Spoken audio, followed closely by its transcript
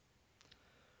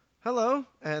Hello,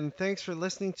 and thanks for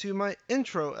listening to my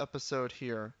intro episode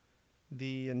here.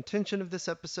 The intention of this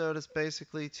episode is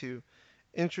basically to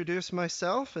introduce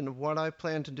myself and what I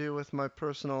plan to do with my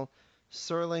personal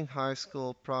Serling High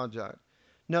School project.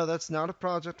 No, that's not a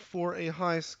project for a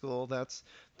high school. That's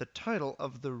the title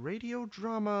of the radio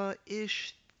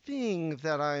drama-ish thing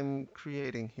that I'm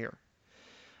creating here.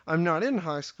 I'm not in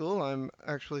high school. I'm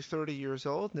actually 30 years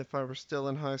old, and if I were still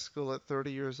in high school at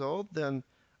 30 years old, then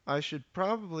I should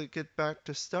probably get back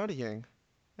to studying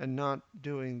and not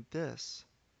doing this.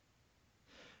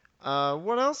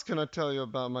 What else can I tell you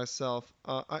about myself?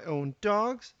 I own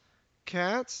dogs,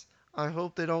 cats. I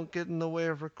hope they don't get in the way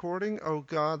of recording. Oh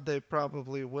God, they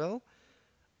probably will.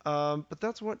 But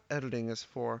that's what editing is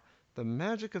for. The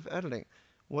magic of editing.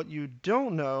 What you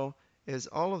don't know is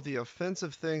all of the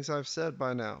offensive things I've said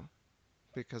by now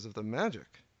because of the magic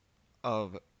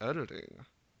of editing.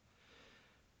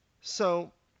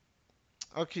 So,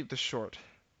 I'll keep this short.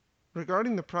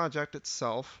 Regarding the project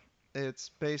itself, it's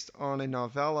based on a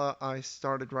novella I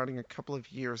started writing a couple of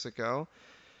years ago.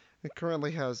 It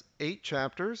currently has 8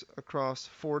 chapters across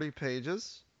 40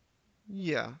 pages.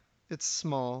 Yeah, it's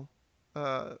small.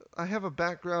 I have a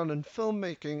background in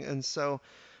filmmaking, and so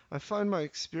I find my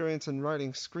experience in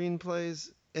writing screenplays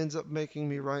ends up making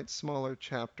me write smaller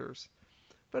chapters.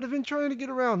 But I've been trying to get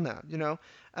around that.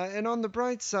 And on the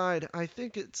bright side, I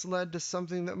think it's led to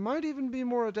something that might even be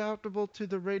more adaptable to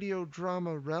the radio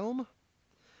drama realm.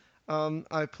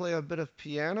 I play a bit of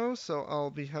piano, so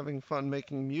I'll be having fun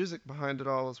making music behind it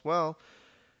all as well.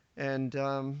 And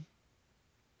I'll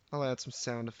add some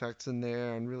sound effects in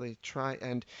there and really try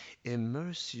and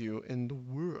immerse you in the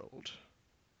world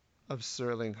of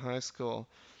Serling High School.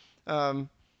 Um,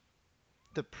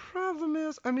 the problem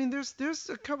is, I mean, there's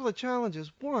a couple of challenges.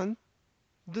 One,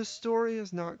 the story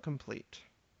is not complete,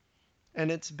 and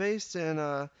it's based in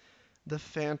the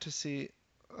fantasy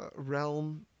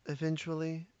realm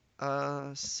eventually.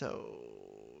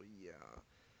 So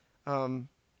yeah,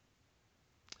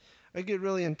 I get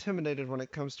really intimidated when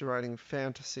it comes to writing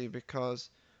fantasy because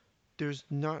there's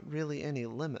not really any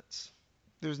limits.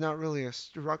 There's not really a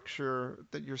structure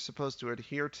that you're supposed to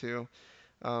adhere to.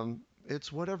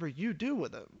 It's whatever you do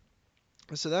with it.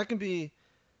 So that can be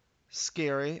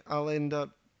scary. I'll end up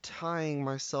tying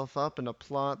myself up in a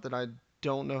plot that I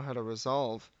don't know how to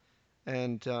resolve.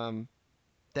 And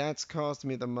that's caused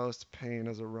me the most pain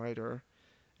as a writer.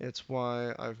 It's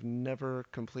why I've never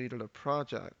completed a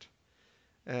project.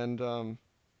 And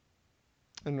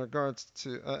in regards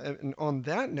to, and on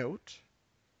that note,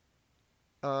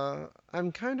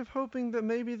 I'm kind of hoping that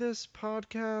maybe this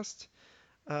podcast,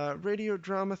 radio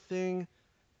drama thing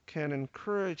can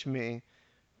encourage me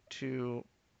to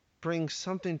bring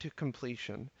something to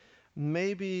completion.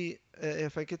 Maybe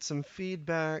if I get some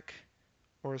feedback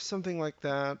or something like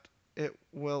that, it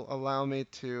will allow me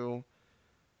to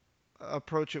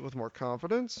approach it with more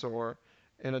confidence or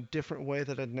in a different way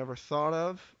that I'd never thought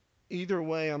of. Either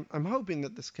way, I'm hoping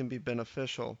that this can be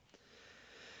beneficial.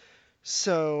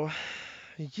 So,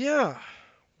 yeah,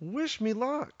 wish me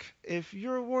luck. If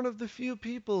you're one of the few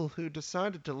people who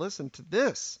decided to listen to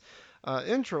this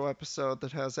intro episode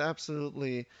that has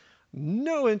absolutely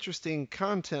no interesting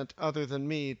content other than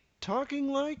me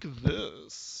talking like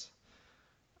this,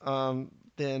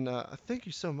 then thank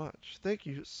you so much. Thank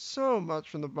you so much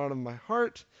from the bottom of my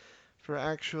heart for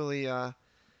actually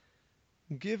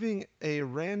giving a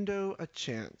rando a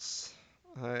chance.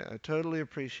 I totally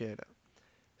appreciate it.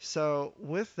 So,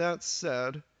 with that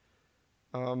said,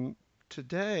 um,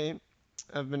 today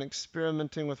I've been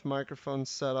experimenting with microphone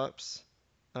setups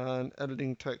and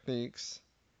editing techniques,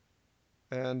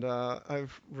 and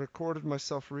I've recorded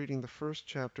myself reading the first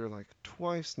chapter like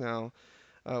twice now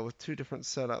with 2 different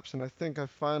setups, and I think I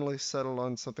finally settled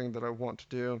on something that I want to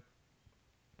do.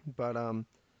 But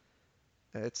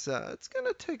it's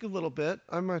gonna take a little bit.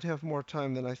 I might have more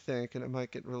time than I think, and it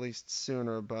might get released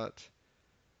sooner, but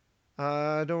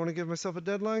I don't want to give myself a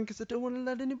deadline because I don't want to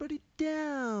let anybody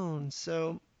down.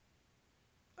 So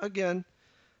again,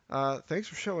 thanks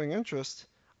for showing interest.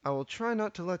 I will try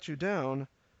not to let you down,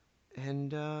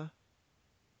 and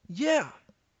yeah,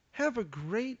 have a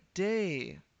great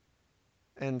day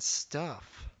and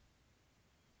stuff.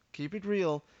 Keep it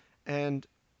real and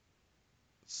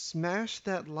smash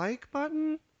that like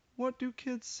button. What do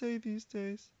kids say these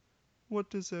days?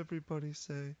 What does everybody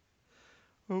say?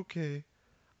 Okay,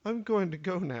 I'm going to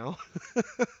go now.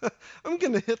 I'm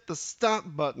going to hit the stop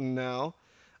button now.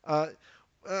 Uh,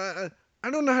 I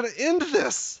don't know how to end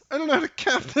this. I don't know how to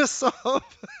cap this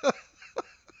off.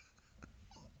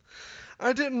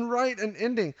 I didn't write an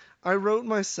ending. I wrote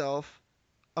myself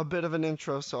a bit of an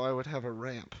intro so I would have a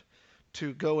ramp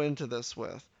to go into this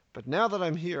with. But now that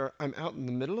I'm here, I'm out in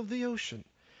the middle of the ocean,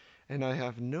 and I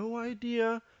have no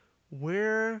idea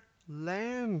where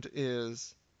land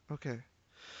is. Okay, I'm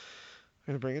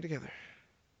going to bring it together.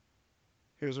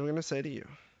 Here's what I'm going to say to you.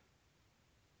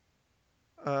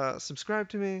 Subscribe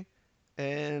to me,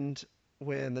 and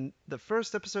when the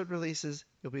first episode releases,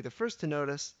 you'll be the first to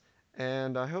notice,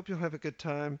 and I hope you'll have a good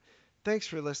time. Thanks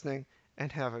for listening,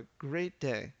 and have a great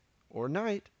day, or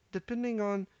night, depending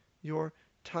on your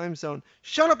time zone.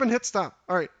 Shut up and hit stop.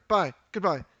 All right, bye.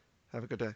 Goodbye. Have a good day.